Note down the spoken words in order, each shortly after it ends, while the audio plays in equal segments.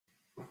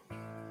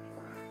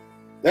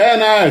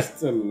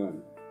እንደስጥብት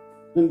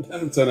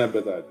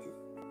እንደምትሰነበታችሁ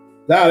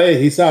ዛሬ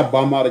ሂሳብ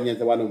በአማርኛ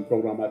የተባለውን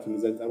ፕሮግራማችን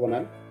ይዘን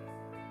ቀርበናል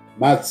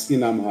Maths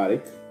in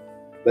Amharic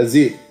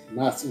በዚህ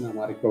Maths in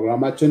Amharic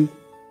ፕሮግራማችን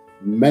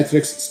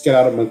matrix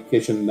scalar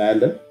multiplication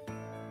እናያለን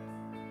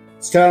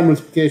scalar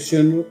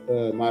multiplication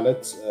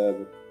ማለት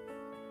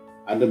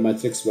አንድ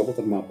matrix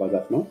በቁጥር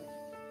ማባዛት ነው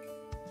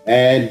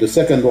and the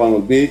second one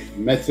will be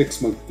matrix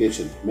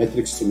multiplication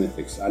matrix to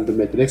matrix አንድ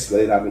matrix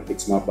በሌላ matrix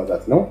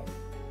ማባዛት ነው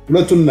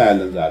ሁለቱን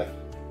እናያለን ዛሬ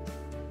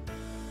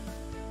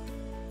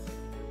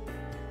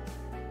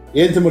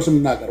ይህን ትምህርት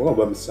የምናቀርበው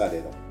በምሳሌ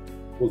ነው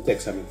We'll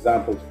take some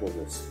examples for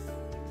this.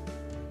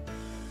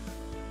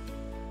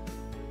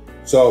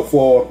 So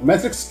for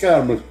matrix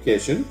scalar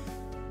multiplication,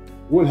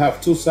 we'll have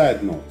two side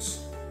notes.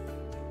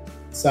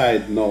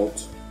 Side note.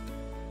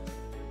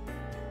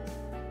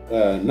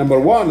 Number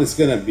one is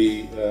going to be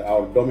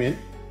our domain.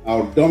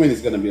 Our domain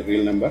is going to be a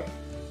real number.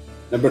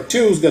 Number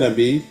two is going to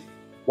be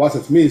what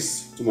it means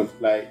to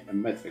multiply a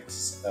matrix,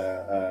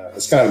 a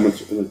scalar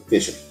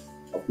multiplication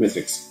of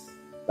matrix.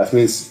 That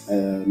means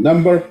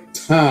number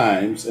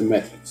times a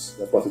matrix.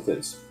 That's what it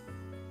is.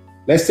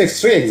 Let's take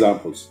three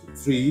examples.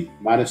 3,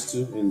 minus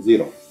 2, and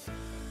 0.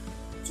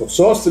 So,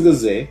 source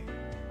ጊዜ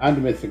አንድ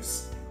matrix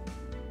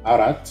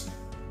 4,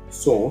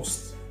 source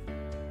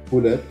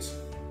 2,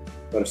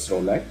 first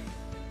row ላይ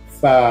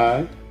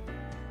 5,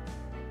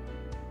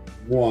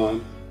 1,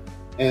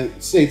 and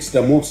 6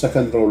 ደግሞ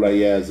second row ላይ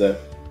የያዘ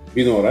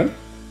ቢኖረን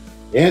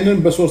ይህንን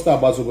በሶስት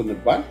አባዙ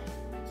ብንባል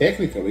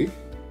technically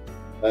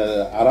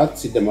አራት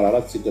ሲደመር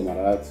አራት ሲደመር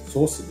አራት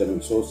 3 ሲደመር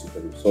 3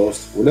 ሲደመር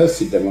 3 2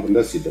 ሲደመር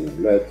 2 ሲደመር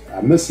 2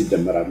 5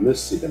 ሲደመር 5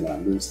 ሲደመር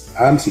 5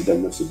 1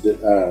 ሲደመር 6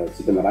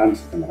 ሲደመር 1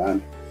 ሲደመር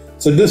 1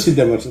 6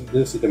 ሲደመር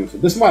 6 ሲደመር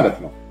 6 ማለት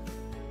ነው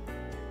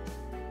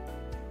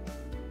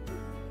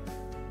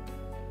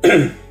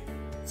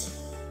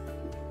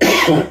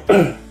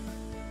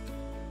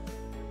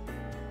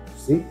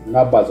እሺ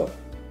እናባዛው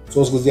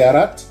 3 ጊዜ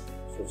 4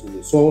 3 ጊዜ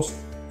 3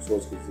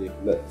 3 ጊዜ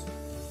 2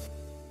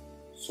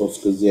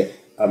 3 ጊዜ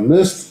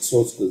 5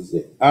 3 ጊዜ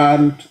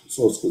 1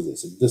 3 ጊዜ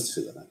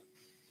 6 ይሆናል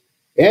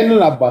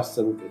ይሄንን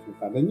አባስተን ውጤቱን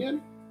ካገኘን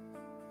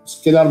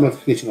ስኬላር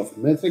መልቲፕሊኬሽን ኦፍ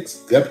ማትሪክስ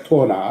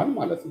ገብቶናል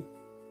ማለት ነው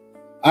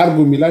አርጉ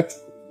የሚላችሁ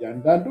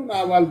ያንዳንዱን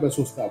አባል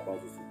በ3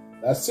 አባዙት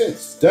that's it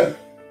it's done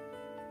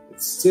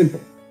it's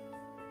simple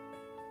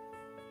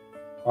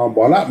አሁን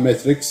በኋላ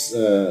ማትሪክስ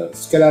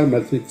ስኬላር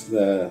ማትሪክስ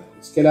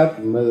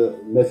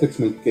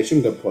መልቲፕሊኬሽን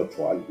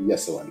ገብቷችኋል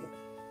እያስባለሁ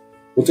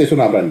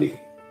ውጤቱን አብረን እንይ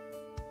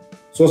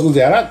 3 ጊዜ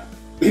 4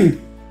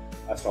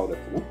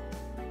 12 ነው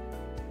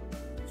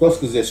 3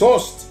 ጊዜ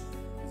 3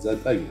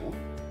 9 ነው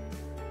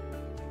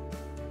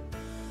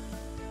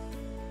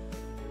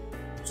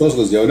 3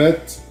 ጊዜ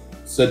 2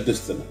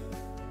 6 ነው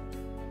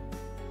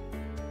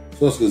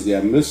 3 ጊዜ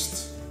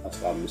 5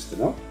 15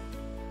 ነው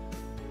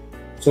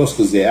 3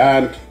 ጊዜ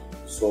 1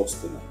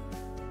 3 ነው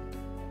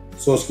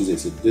 3 ጊዜ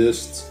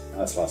 6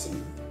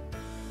 18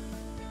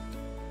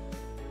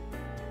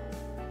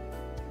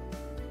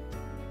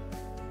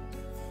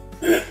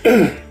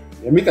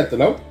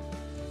 የሚቀጥለው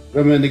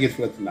በኔጌቲቭ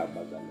ሁለት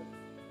እናባዛለን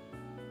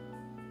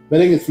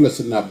በኔጌቲቭ ሁለት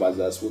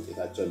እናባዛስ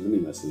ውጤታችን ምን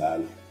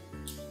ይመስላል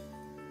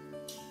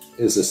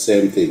is the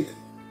same thing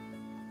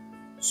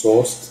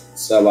 3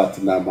 7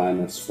 እና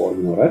 -4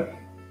 ይኖራል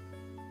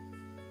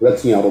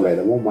ሁለተኛው ላይ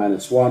ደግሞ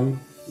 -1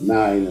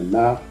 9 እና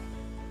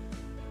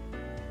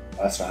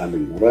 11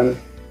 ይኖራል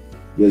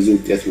የዚህ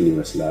ውጤት ምን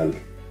ይመስላል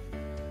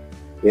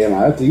ይሄ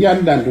ማለት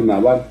እያንዳንዱን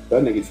አባል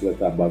በኔጌቲቭ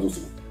ሁለት አባዙት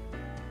ነው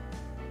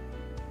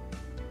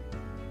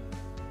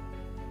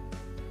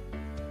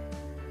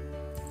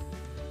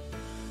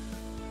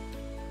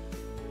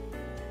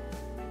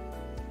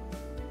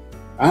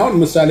አሁን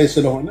ምሳሌ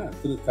ስለሆነ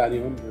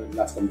ትንታኔውን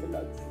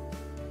ላስቀምጥላችሁ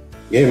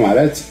ይሄ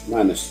ማለት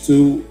 -2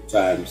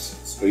 times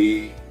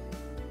 3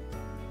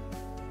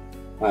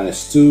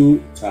 -2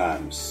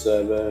 times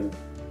 7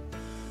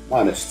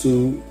 -2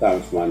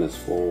 times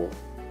 -4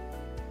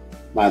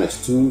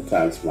 -2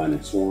 times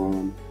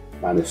 -1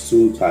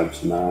 -2 times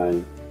 9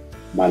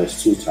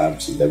 -2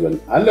 times 11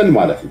 አለን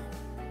ማለት ነው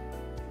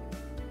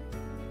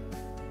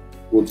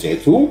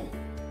ውጤቱ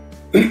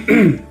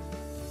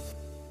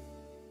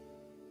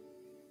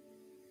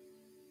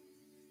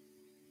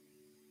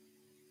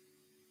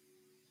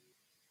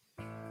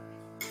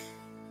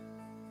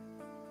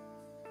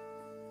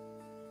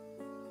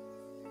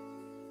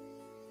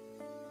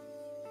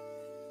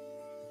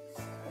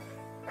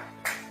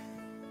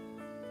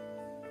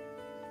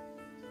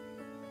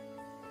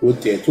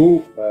ውጤቱ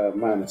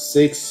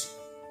 -6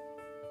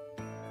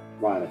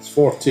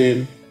 -14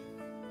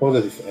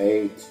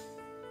 +8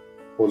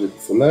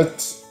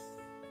 +2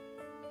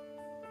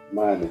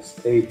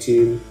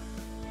 -18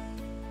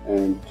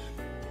 and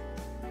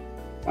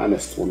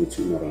 -22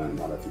 ይኖራል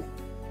ማለት ነው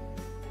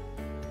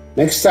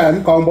next time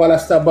ካሁን በኋላ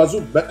ስታባዙ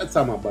በቀጥታ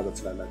ማባዛት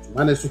ስላላችሁ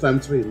 -2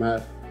 times 3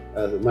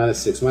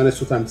 -6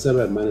 -2 times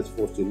 7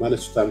 -14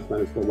 -2 times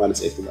 -4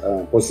 -8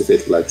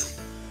 +8 ብላችሁ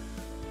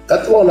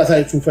ቀጥሎ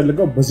ላሳያችሁ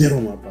ፈልገው በዜሮ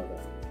ማባዛት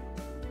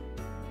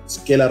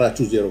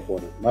ስኬላራችሁ 0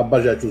 ከሆነ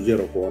ማባዣችሁ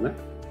 0 ከሆነ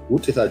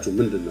ውጤታችሁ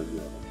ምንድነው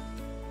የሚሆነው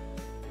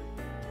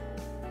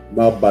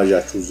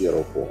ማባዣችሁ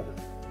 0 ከሆነ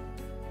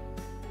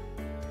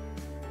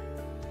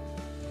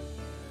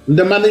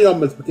እንደማንኛውም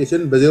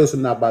መልቲፕሊኬሽን በ0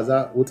 ስናባዛ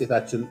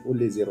ውጤታችን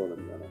ሁሌ 0 ነው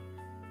የሚሆነው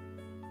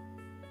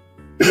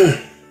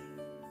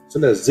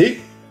ስለዚህ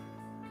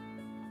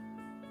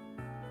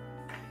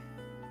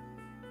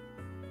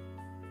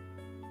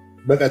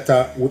በቀጥታ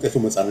ውጤቱ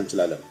መጻፍ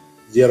እንችላለን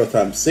 0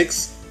 times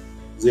 6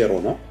 0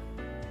 ነው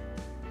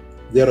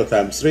 0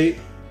 times 3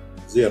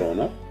 0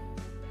 ነው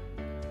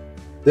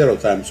 0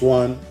 times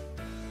 1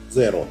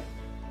 0 ነው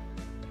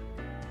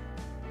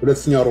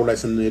ሁለተኛው ሮ ላይ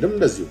ስንሄድም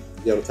እንደዚሁ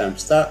 0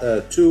 times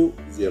 2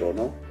 0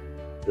 ነው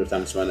 0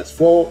 times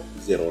 -4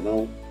 0 ነው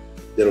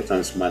 0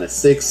 times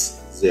 -6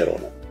 0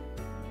 ነው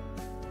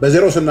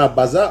በ0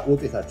 ስናባዛ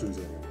ውጤታችን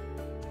 0 ነው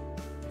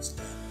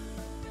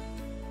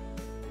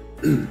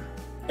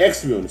x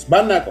ቢሆንስ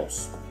ባናቀውስ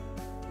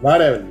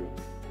ቫሪያብል ነው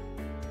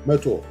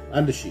 100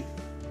 1000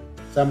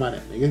 80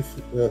 -2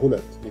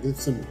 -8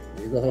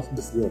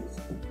 -16 ቢሆን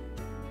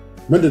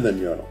ምንድነው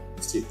የሚሆነው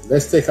እስቲ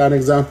let's take an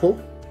example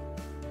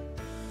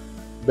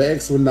በx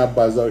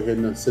ብናባዛው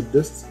ይሄንን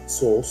 6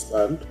 3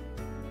 1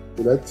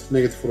 2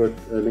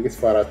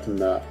 -4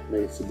 እና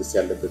 -6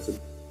 ያለበትን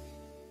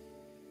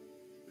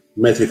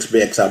matrix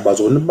በx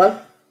አባዛው እንባል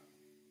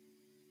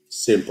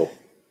simple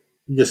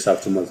you just have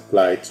to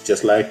multiply it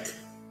just like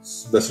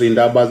በ3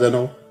 እንዳባዛ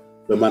ነው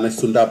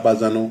በ-2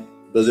 እንዳባዛ ነው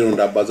በ0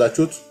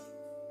 እንዳባዛችሁት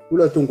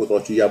ሁለቱን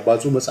ቁጥሮች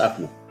ያባዙ መጻፍ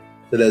ነው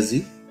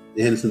ስለዚህ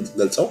ይሄን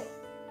ስንገልጸው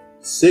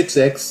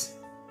 6x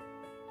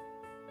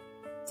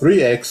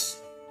 3x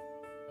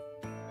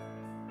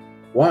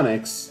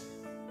 1x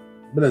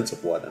ብለን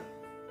ጽፈዋለን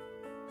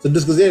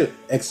 6 ጊዜ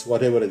x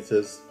whatever it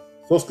is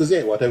 3 ጊዜ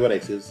whatever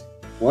x is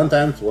 1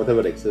 times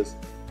whatever x is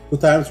 2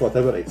 times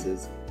whatever x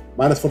is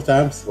 -4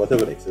 times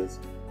whatever x is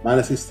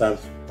 -6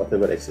 times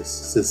whatever x is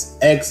since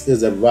x is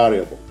a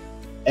variable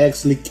x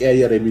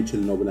ሊቀያየር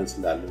የሚችል ነው ብለን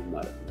ስላለን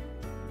ማለት ነው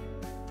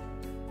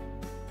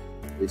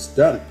it's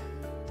done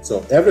so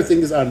everything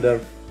is under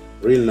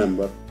real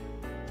number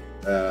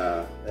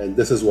and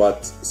this is what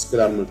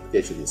scalar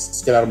multiplication is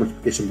scalar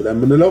multiplication ብለን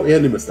የምንለው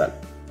ይሄን ይመስላል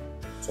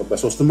so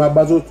በ3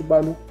 ማባዛዎች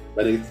ባሉ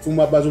በኔጌቲቭ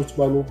ማባዛዎች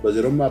ባሉ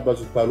በ0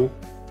 ማባዛዎች ባሉ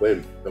ወይም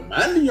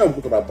በማንኛውም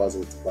ቁጥር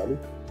ማባዛዎች ባሉ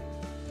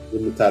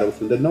የምታረጉት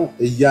ምንድነው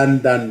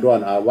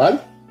እያንዳንዷን አባል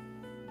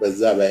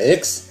በዛ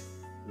በx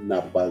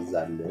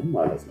እናባዛለን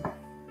ማለት ነው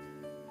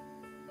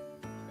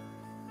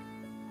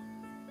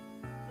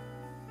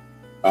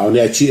አሁን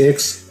ያቺ x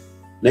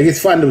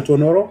ኔጌቲቭ 1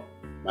 ብትሆን ኖሮ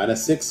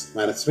 -6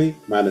 -3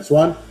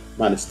 -1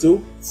 -2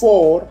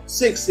 4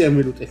 6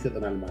 የሚሉ ውጤት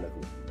ይሰጠናል ማለት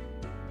ነው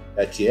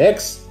ያቺ x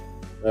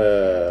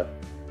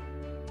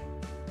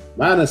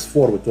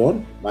 -4 ብትሆን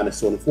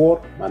 -4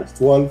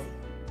 -12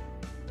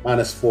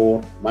 -4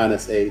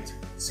 -8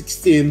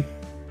 16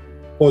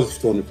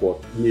 +24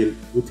 የሚል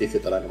ውጤት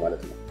ይሰጠናል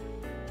ማለት ነው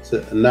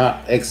እና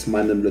x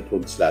ማንም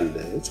ልትሆን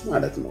ትችላለች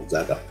ማለት ነው እዛ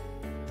ጋር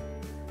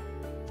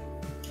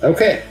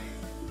okay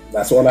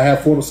that's all I have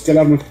for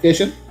scalar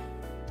multiplication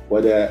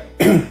what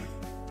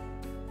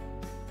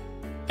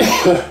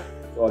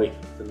sorry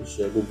ትንሽ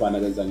ጉንፋን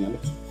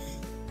አገዛኛለች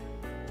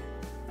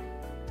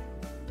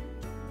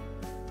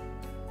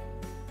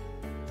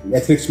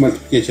matrix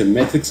multiplication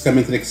matrix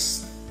ከmatrix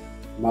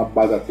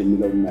ማባዛት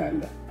የሚለው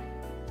እናያለን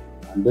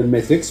አንድን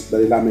matrix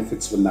በሌላ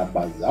matrix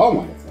ብናባዛው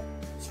ማለት ነው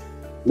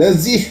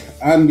ለዚህ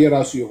አንድ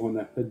የራሱ የሆነ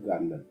ህግ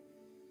አለን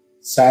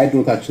ሳይድ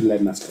ኖታችን ላይ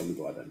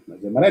እናስቀምጠዋለን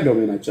መጀመሪያ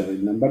ዶሜናችን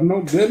ሪል ነምበር ነው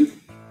ግን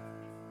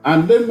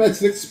አንድን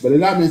matrix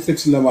በሌላ matrix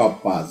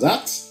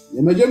ለማባዛት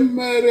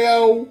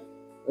የመጀመሪያው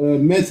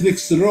matrix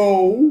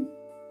row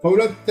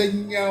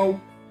ከሁለተኛው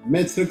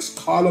matrix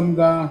column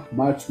ጋር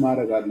match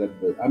ማድረግ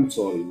አለበት I'm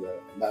sorry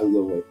that's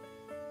the way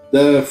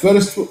the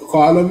first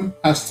column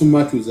has to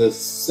match with the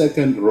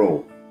second row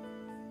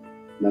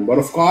number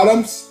of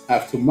columns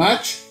have to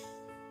match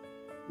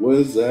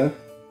with the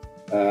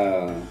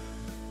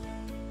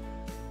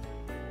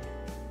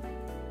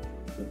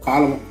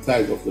column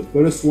size of the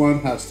first one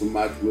has to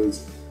match with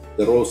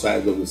the row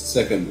size of the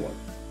second one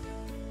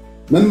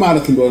ምን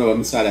ማለት እንደሆነ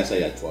በምሳሌ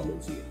ያሳያችኋለሁ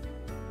እዚህ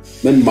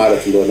ምን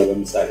ማለት እንደሆነ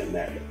በምሳሌ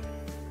እናያለን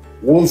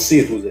we'll see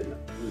it with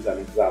an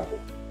example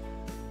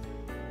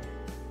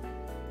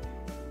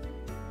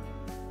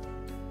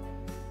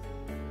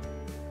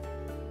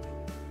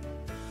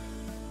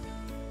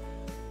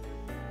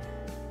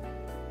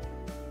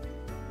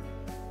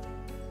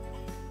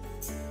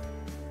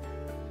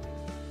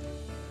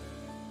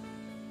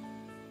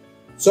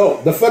so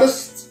the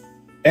first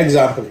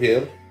example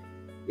here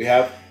we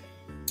have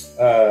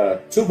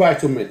 2 by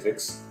 2 matrix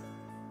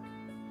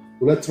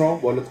ሁለት ነው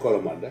በሁለት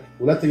ኮለም አለ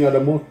ሁለተኛው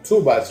ደግሞ 2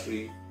 by 3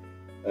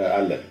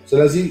 አለ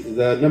ስለዚህ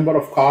the number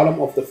of column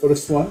of the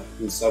first one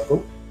in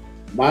circle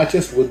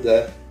matches with the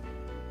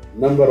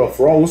number of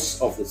rows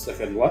of the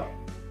second one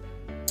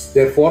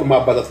therefore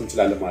ማባዛት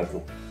እንችላለን ማለት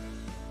ነው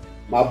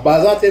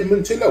ማባዛት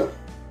የምንችለው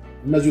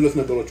እነዚህ ሁለት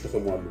ነገሮች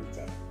ከተሟሉ ብቻ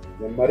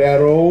መጀመሪያ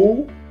row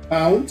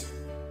count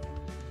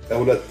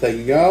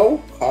ከሁለተኛው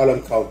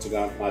column count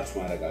ጋር ማች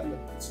ማድረግ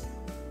አለበት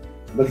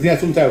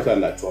ምክንያቱም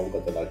ታዩታላችሁ አሁን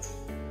ቀጥላችሁ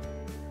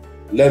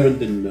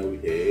ለምንድን ነው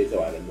ይሄ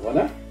የተባለ እንደሆነ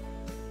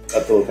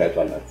ቀጥሎ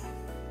ታይቷላችሁ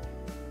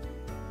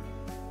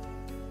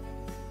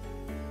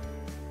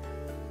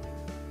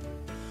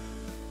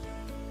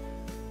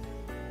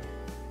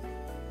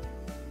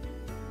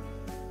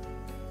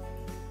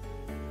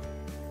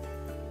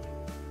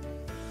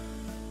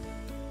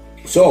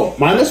So,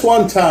 minus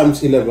 1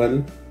 times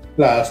 11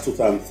 plus 2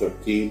 times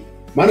 13,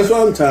 minus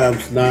 1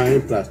 times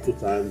 9 plus 2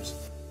 times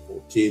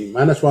 14,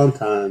 minus 1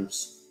 times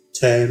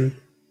 10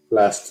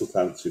 plus 2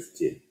 times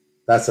 15.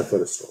 That's the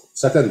first row.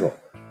 Second row,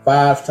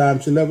 5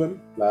 times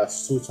 11 plus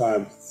 2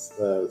 times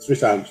 3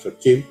 times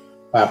 13,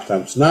 5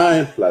 times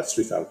 9 plus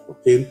 3 times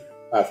 14,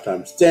 5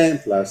 times 10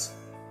 plus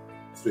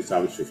 3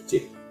 times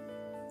 15.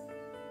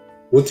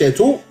 ውጤቱ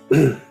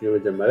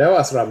የመጀመሪያው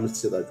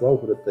 15 ሲጣጣው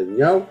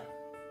ሁለተኛው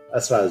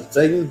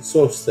 19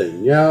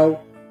 ሶስተኛው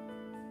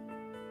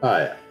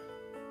 20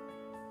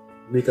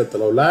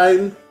 የሚቀጥለው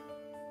ላይን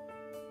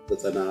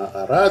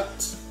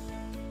 94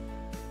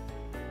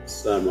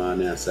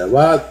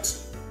 87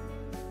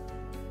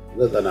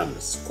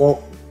 95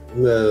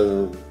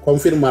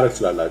 ኮንፊርም ማድረግ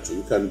ትችላላችሁ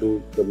you can do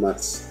the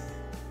maths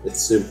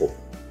it's simple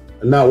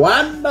እና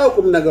ዋናው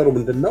ቁም ነገሩ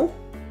ምንድነው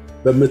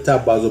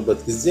በመታባዙበት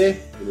ጊዜ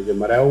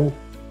የመጀመሪያው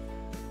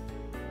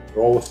ሮ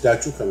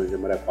ወስዳችሁ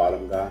ከመጀመሪያ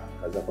ኮለም ጋር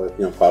ከዛ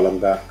ከሁለተኛው ኮለም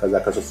ጋር ከዛ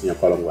ከሶስተኛው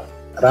ኮለም ጋር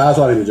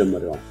ራሷን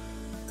የመጀመሪያው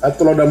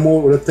ቀጥሎ ደግሞ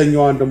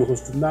ሁለተኛዋን ደግሞ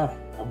ሶስትና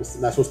 5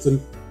 እና 3ን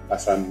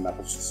 11 እና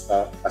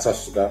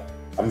 13 ጋር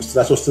 5 እና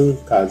 3ን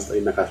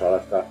ከ9 እና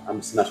ከ14 ጋር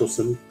 5 እና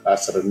 3ን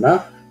ከ10 እና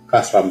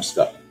ከ15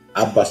 ጋር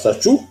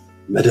አባስታችሁ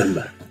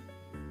መደመር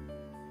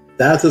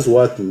That is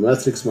what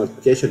matrix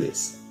multiplication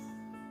is.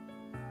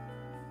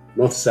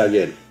 Notice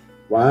again.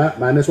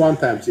 Minus 1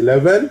 times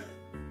 11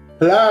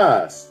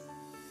 plus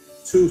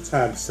 2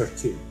 times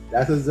 13.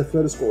 That is the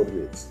first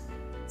coordinate.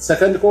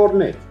 Second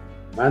coordinate,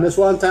 minus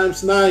 1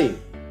 times 9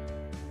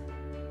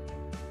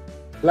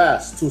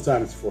 plus 2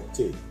 times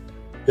 14.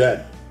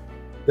 Done.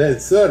 Then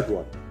third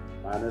one,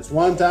 minus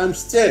 1 times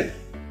 10.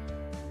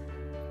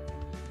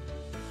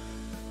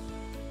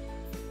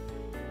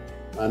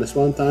 Minus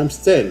 1 times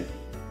 10.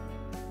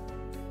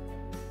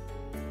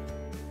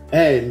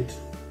 And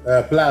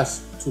plus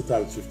 2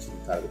 times 15.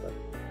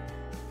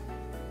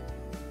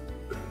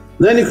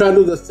 Then you can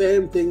do the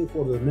same thing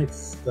for the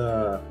next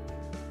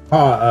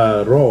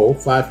row,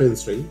 5 and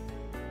 3,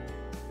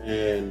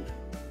 and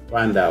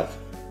find out.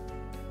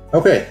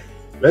 Okay,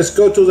 let's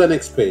go to the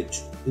next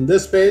page. In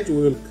this page,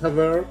 we will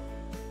cover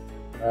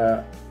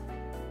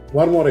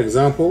one more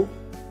example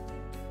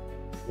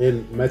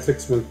in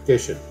matrix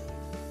multiplication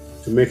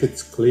to make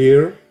it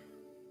clear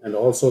and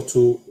also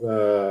to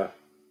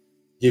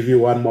give you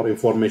one more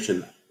information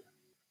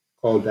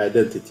called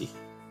identity.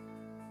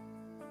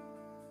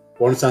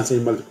 For instance,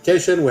 in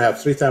multiplication, we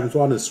have 3 times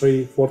 1 is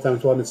 3, 4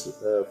 times 1 is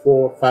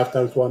 4, 5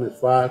 times 1 is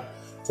 5.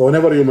 So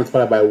whenever you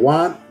multiply by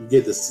 1, you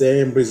get the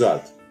same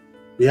result.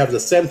 We have the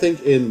same thing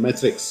in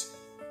matrix.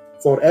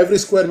 For every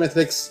square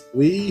matrix,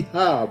 we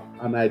have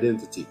an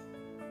identity.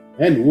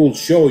 And we'll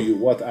show you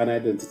what an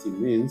identity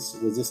means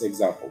with this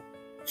example.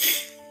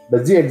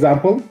 But the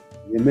example,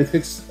 the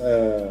matrix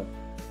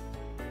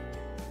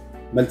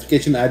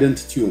multiplication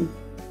identity.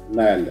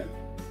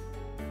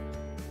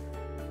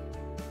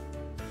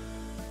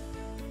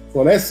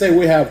 So let's say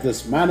we have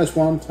this minus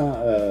 1, 2,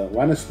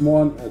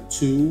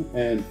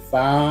 and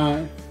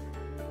 5,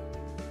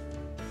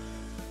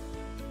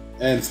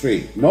 and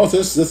 3.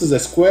 Notice this is a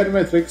square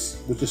matrix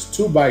which is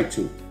 2 by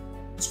 2.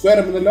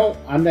 Square ምንለው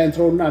አንድ አይነት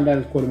ሮው እና አንድ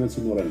አይነት ኮለመን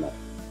ሲኖረን ነው።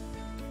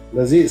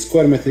 ስለዚህ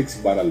ስኩዌር ሜትሪክስ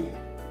ይባላል።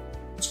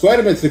 ስኩዌር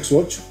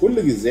ሜትሪክሶች ሁሉ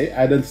ጊዜ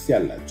አይደንቲቲ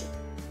አላቸው።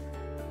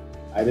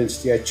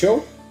 አይደንቲቲያቸው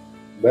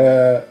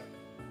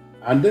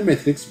በአንድ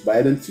ሜትሪክስ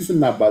በአይደንቲቲው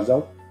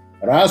ስናባዛው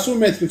ራሱ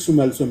ሜትሪክሱ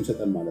መልሶ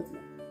የሚሰጠን ማለት ነው።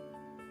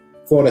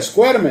 For a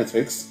square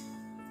matrix,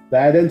 the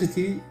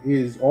identity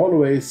is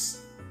always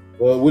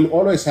will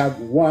always have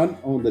 1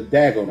 on the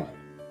diagonal.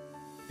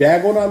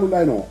 Diagonal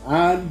ላይ ነው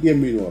አንድ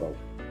የሚኖረው.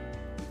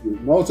 You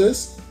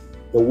notice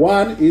the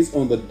 1 is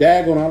on the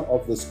diagonal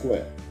of the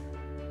square.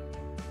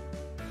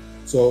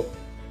 So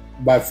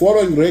by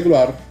following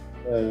regular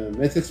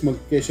matrix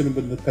multiplication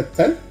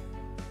ብንከተል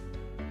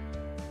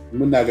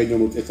የምናገኘው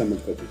ውጤት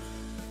ተመልከቱ።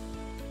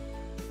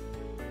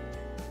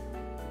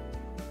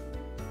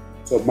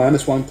 So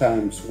minus 1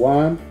 times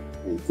 1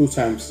 and 2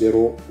 times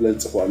 0 ብለን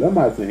ጽፏለን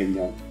ማለት ነው።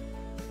 ይሄኛው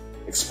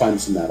expand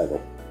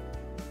ስናደርገው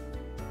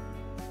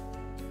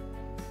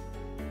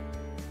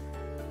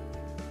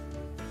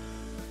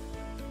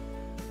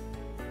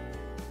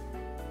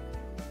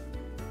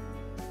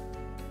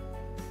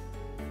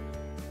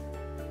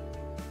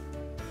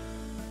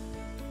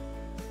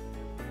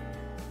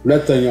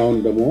ሁለተኛውን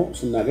ደግሞ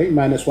ስናገኝ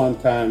minus 1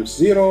 times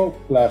 0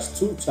 plus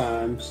 2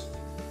 times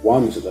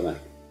 1 ይሰጠናል።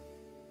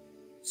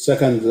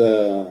 Second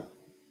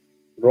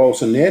row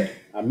ስንሄድ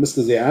 5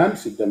 ጊዜ 1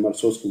 ሲደመር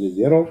 3 ጊዜ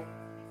 0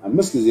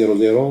 5 ጊዜ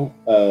 0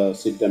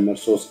 ሲደመር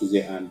 3 ጊዜ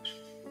 1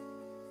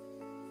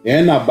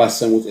 ይሄን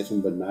አባሰም ውጤቱን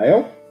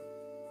ብናየው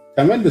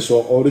ተመልሶ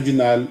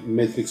ኦሪጂናል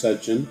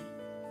ሜትሪክሳችን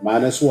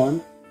 -1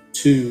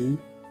 2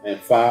 and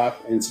 5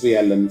 and 3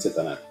 ያለን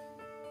ይሰጠናል።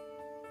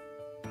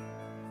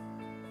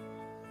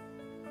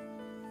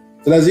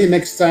 ስለዚህ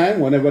next time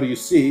whenever you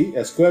see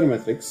a square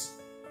matrix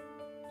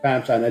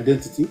times an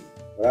identity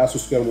ራሱ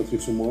square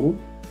matrix መሆኑን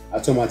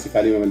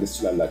automatically መመለስ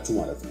ትችላላችሁ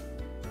ማለት ነው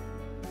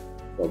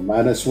so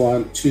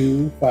 -1 2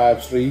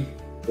 5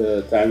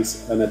 3 times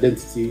an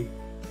identity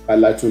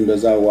ካላችሁ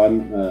እንደዛ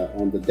 1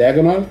 on the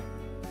diagonal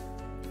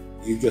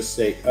you just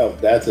say oh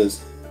that is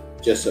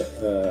just a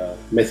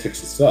matrix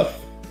itself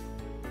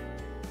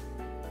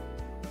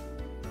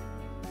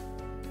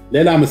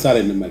ሌላ ምሳሌ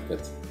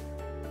እንመልከት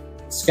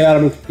ስኬላር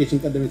መልቲፕሊኬሽን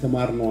ቀደም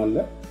የተማርነው አለ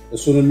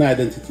እሱንና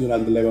አይደንቲቲውን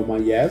አንድ ላይ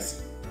በማያያዝ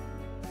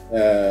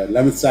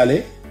ለምሳሌ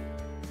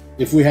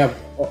if we have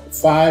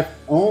 5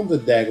 on the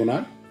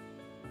diagonal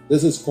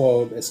this is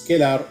called a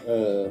scalar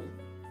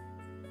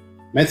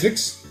matrix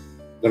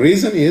the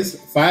reason is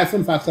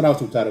 5ን factor out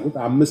ብታደርጉት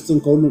 5ን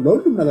ከሁሉ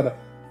ለሁሉም ነገር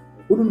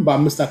ሁሉንም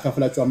በ5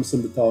 አካፍላችሁ 5ን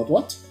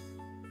ብታወጡት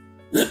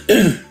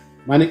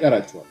ማን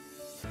ይቀራችኋል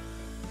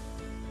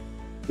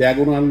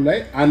diagonal ላይ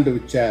አንድ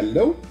ብቻ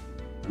ያለው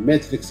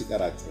matrix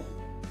ይቀራችኋል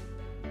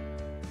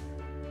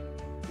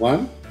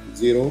 1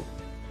 0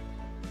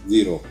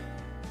 0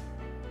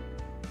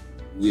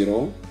 0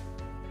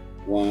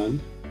 1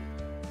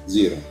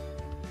 0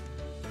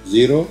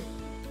 0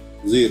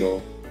 0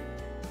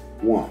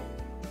 1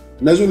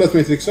 እነዚህ ሁለት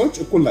ሜትሪክሶች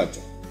እኩል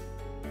ናቸው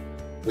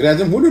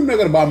ምክንያቱም ሁሉም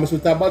ነገር በ5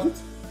 ብታባዙት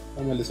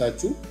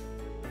ተመልሳችሁ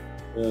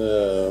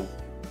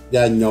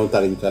ያኛውን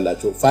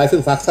ታገኙታላችሁ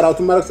 5ን ፋክተር አውት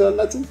ማድረግ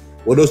ትችላላችሁ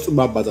ወደ ውስጥ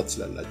ማባዛት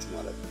ትችላላችሁ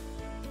ማለት ነው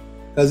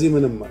ከዚህ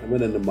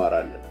ምን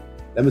እንማራለን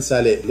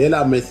ለምሳሌ ሌላ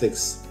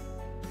ሜትሪክስ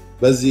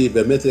በዚህ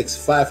በሜትሪክስ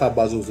 5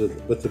 አባዙት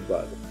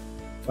ብትባሉ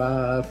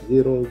 5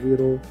 0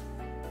 0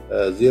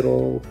 0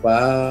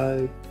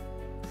 5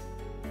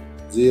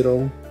 0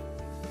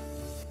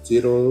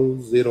 0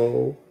 0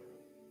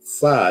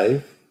 5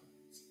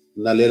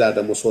 እና ሌላ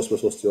ደግሞ 3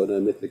 በ3 የሆነ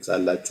ሜትሪክስ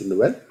አላችሁ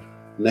እንበል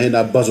እና ይሄን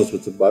አባዙት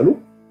ብትባሉ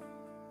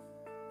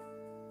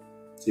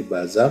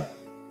ሲባዛ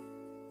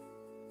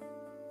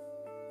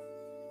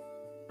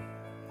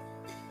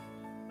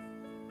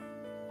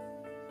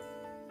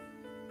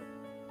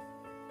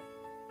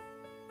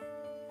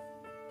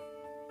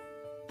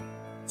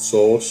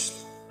ሶስት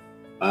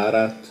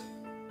አራት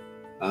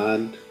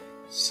አንድ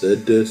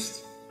ስድስት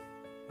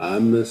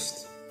አምስት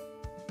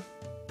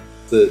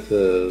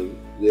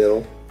ዜሮ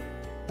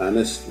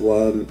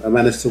 -2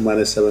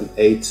 -7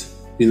 8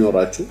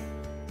 ቢኖራችሁ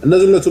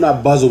እነዚህ ሁለቱን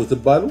አባዙ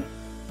ብትባሉ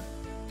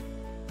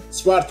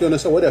ስማርት የሆነ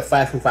ሰው ወደ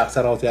 5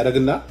 ፋክተር አውት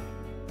ያደርግና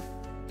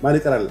ማን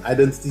ይቀራል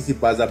አይደንቲቲ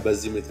ሲባዛ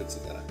በዚህ ሜትሪክስ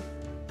ይቀራል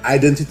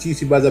አይደንቲቲ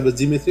ሲባዛ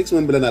በዚህ ሜትሪክስ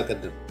ምን ብለናል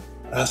ቀደም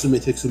ራሱ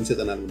ሜትሪክሱን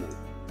ይሰጠናል ማለት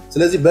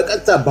ስለዚህ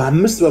በቀጥታ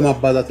በ5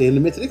 በማባዛት ይሄን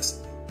ሜትሪክስ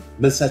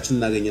መልሳችን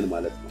እናገኘን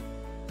ማለት ነው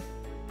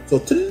ሶ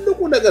ትልቁ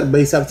ነገር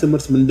በሂሳብ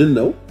ትምህርት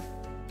ምንድነው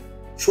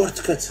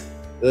ሾርትከት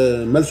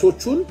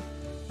መልሶቹን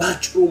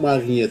ባጭሩ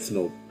ማግኘት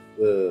ነው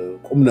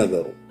ቁም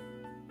ነገሩ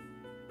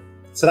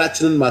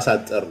ስራችንን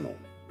ማሳጠር ነው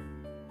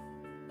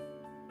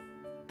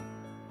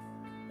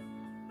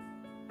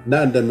እና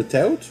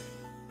እንደምታዩት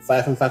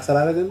 5ን ፋክተር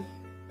አደረግን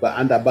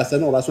በአንድ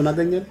አባዛነው ራሱን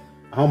አገኘን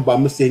አሁን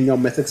በ5 ይሄኛው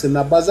ሜትሪክስ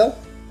እናባዛው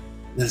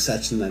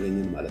መልሳችን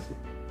እናገኘን ማለት ነው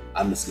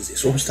 5 ጊዜ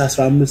 3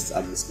 15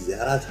 5 ጊዜ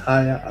 4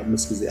 20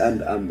 5 ጊዜ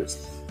 1 5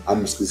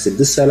 5 ጊዜ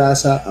 6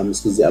 30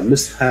 5 ጊዜ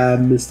 5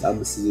 25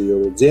 5 ጊዜ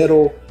 0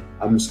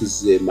 5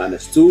 ጊዜ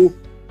 -2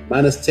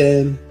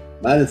 -10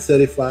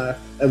 -35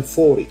 and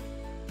 40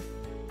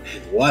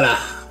 and voila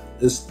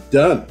it's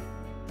done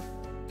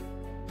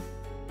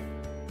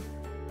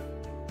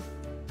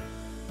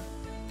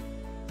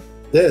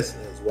this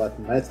is what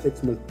matrix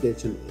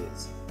multiplication is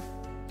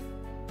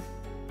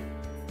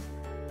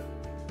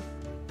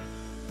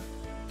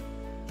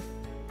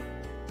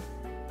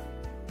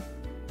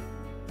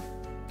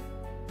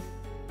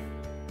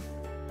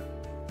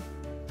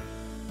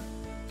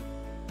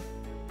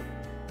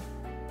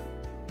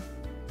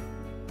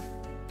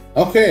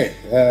Okay,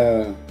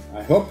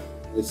 I hope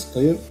it's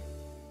clear.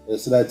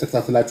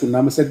 ስለተከታተላችሁ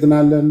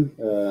እናመሰግናለን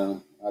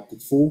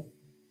አትጥፉ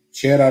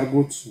ሼር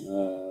አድርጉት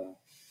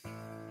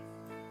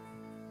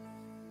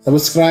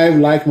ሰብስክራይብ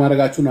ላይክ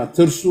ማድረጋችሁን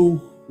አትርሱ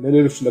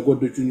ለሌሎች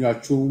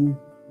ለጓደኞቻችሁም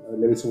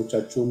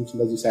ለቤተሰቦቻችሁም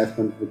ስለዚህ ሳይት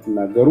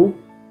ብትናገሩ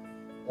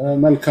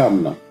መልካም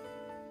ነው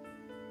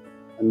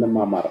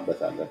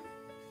እንማማርበታለን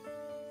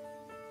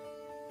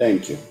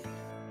Thank you